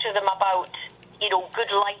to them about,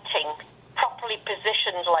 good lighting, properly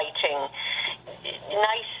positioned lighting,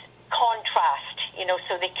 nice contrast,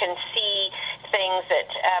 so they can see things that,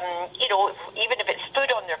 even if it's food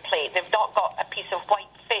on their plate, they've not got a piece of white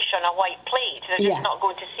fish on a white plate. They're just not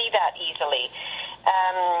going to see that easily.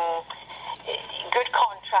 Good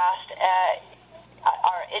contrast.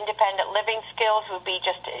 Our independent living skills would be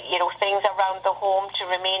just, things around the home to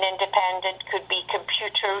remain independent. Could be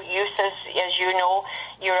computer uses, as you know.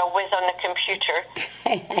 You're a whiz on the computer.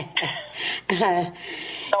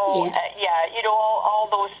 All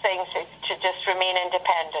those things to just remain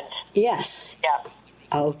independent. Yes. Yeah.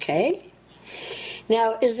 Okay.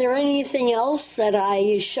 Now, is there anything else that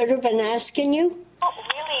I should have been asking you? Not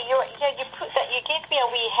really. You gave me a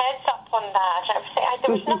wee heads up on that.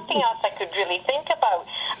 There was nothing else I could really think about.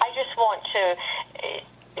 I just want to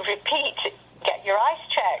repeat, get your eyes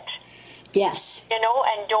checked. Yes. And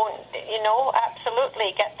don't,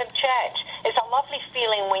 absolutely get them checked. It's a lovely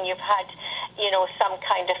feeling when you've had, some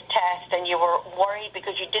kind of test and you were worried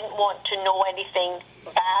because you didn't want to know anything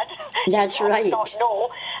bad. That's right. Not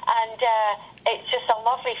know. And it's just a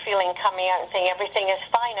lovely feeling coming out and saying everything is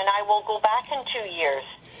fine, and I will go back in 2 years,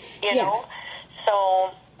 you know.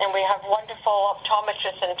 So, and we have wonderful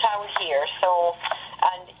optometrists in town here,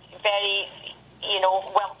 and very,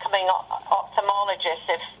 welcoming ophthalmologists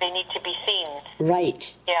if they need to be seen.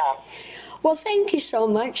 Right. Yeah. Well, thank you so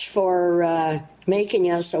much for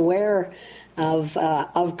making us aware of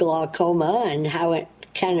glaucoma and how it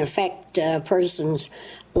can affect a person's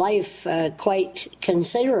life quite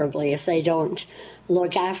considerably if they don't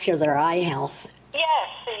look after their eye health. Yes,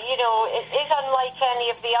 it is unlike any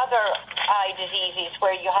of the other eye diseases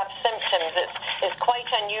where you have symptoms. It's quite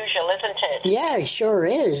unusual, isn't it? Yeah, it sure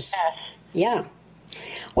is. Yes. Yeah.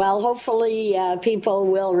 Well, hopefully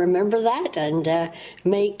people will remember that and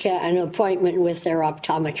make an appointment with their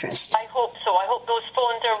optometrist. I hope so. I hope those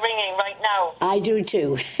phones are ringing right now. I do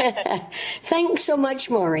too. Thanks so much,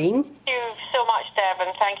 Maureen. Thank you so much,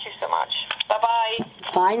 Devin. Thank you so much. Bye-bye.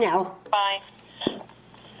 Bye now. Bye.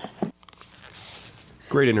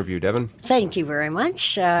 Great interview, Devin. Thank you very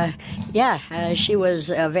much. She was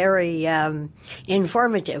very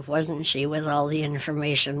informative, wasn't she, with all the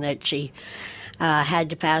information that she had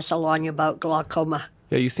to pass along about glaucoma.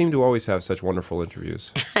 Yeah, you seem to always have such wonderful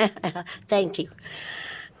interviews. Thank you.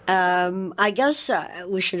 I guess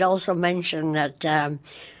we should also mention that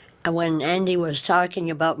when Andy was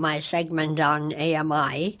talking about my segment on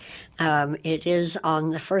AMI, it is on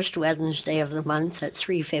the first Wednesday of the month at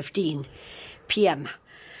 3:15 p.m.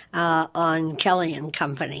 On Kelly and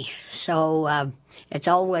Company. So it's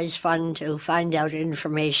always fun to find out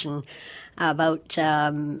information about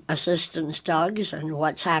assistance dogs and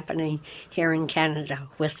what's happening here in Canada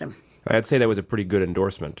with them. I'd say that was a pretty good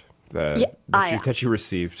endorsement that you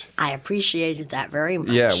received. I appreciated that very much.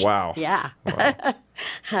 Yeah, wow. Yeah. Wow.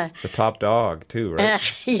 The top dog, too, right?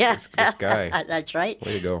 Yeah. This guy. That's right.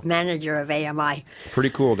 Way to go. Manager of AMI. Pretty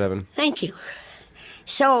cool, Devin. Thank you.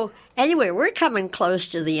 So, anyway, we're coming close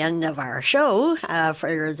to the end of our show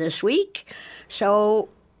for this week. So,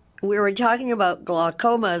 we were talking about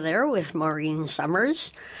glaucoma there with Maureen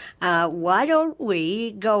Summers. Why don't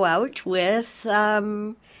we go out with,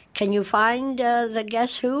 can you find the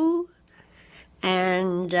Guess Who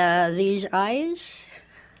and These Eyes?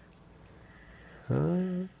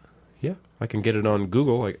 Yeah, I can get it on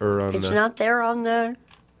Google or on. It's not there on the.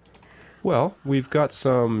 Well, we've got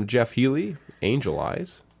some Jeff Healey, Angel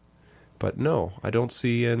Eyes, but no, I don't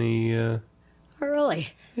see any. Oh, really?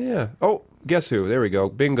 Yeah. Oh, Guess Who? There we go.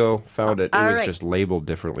 Bingo. Found it. It was right. just labeled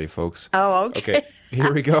differently, folks. Oh, okay. Okay,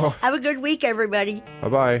 here we go. Have a good week, everybody.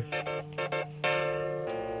 Bye-bye.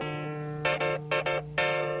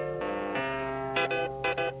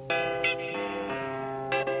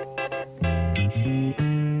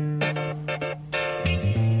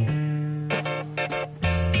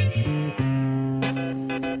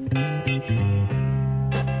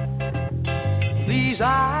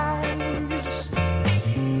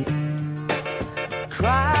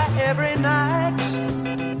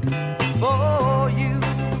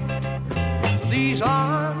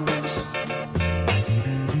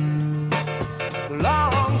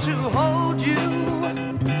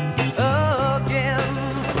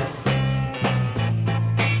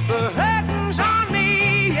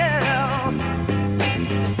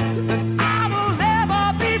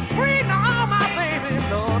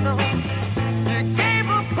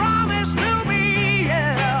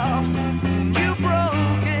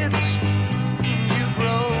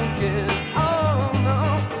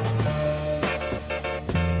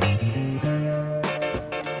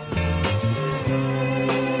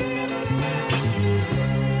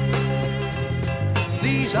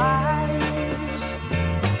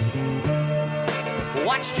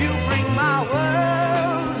 watched you bring my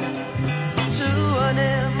world to an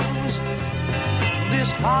end.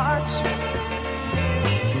 This heart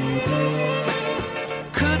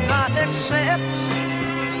could not accept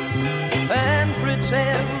and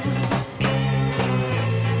pretend.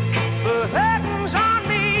 The heaven's on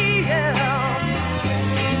me, yeah,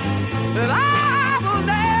 and I will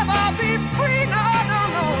never be free, no, no,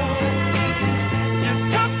 no. You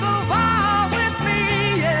took the vow with me,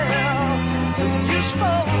 yeah, and you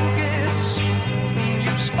spoke it,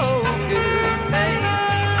 hey.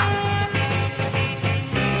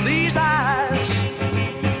 These eyes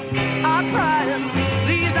are crying,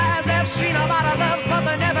 these eyes have seen a lot of love, but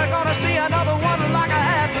they're never gonna see another one like I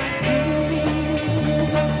had with you.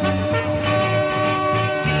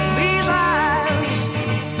 These eyes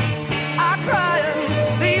are crying,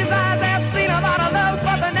 these eyes have seen a lot of love,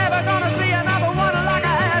 but they're never gonna see another one like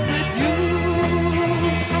I had with you.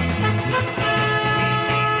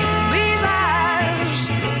 These eyes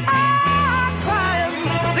are crying,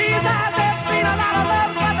 these eyes have seen a lot of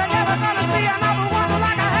love, but they're never gonna see another one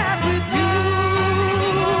like I had with you.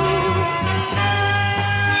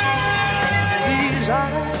 These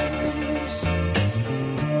eyes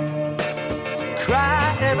cry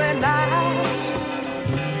every night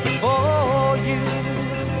for you.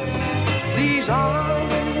 These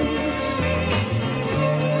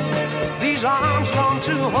arms long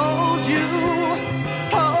to hold you.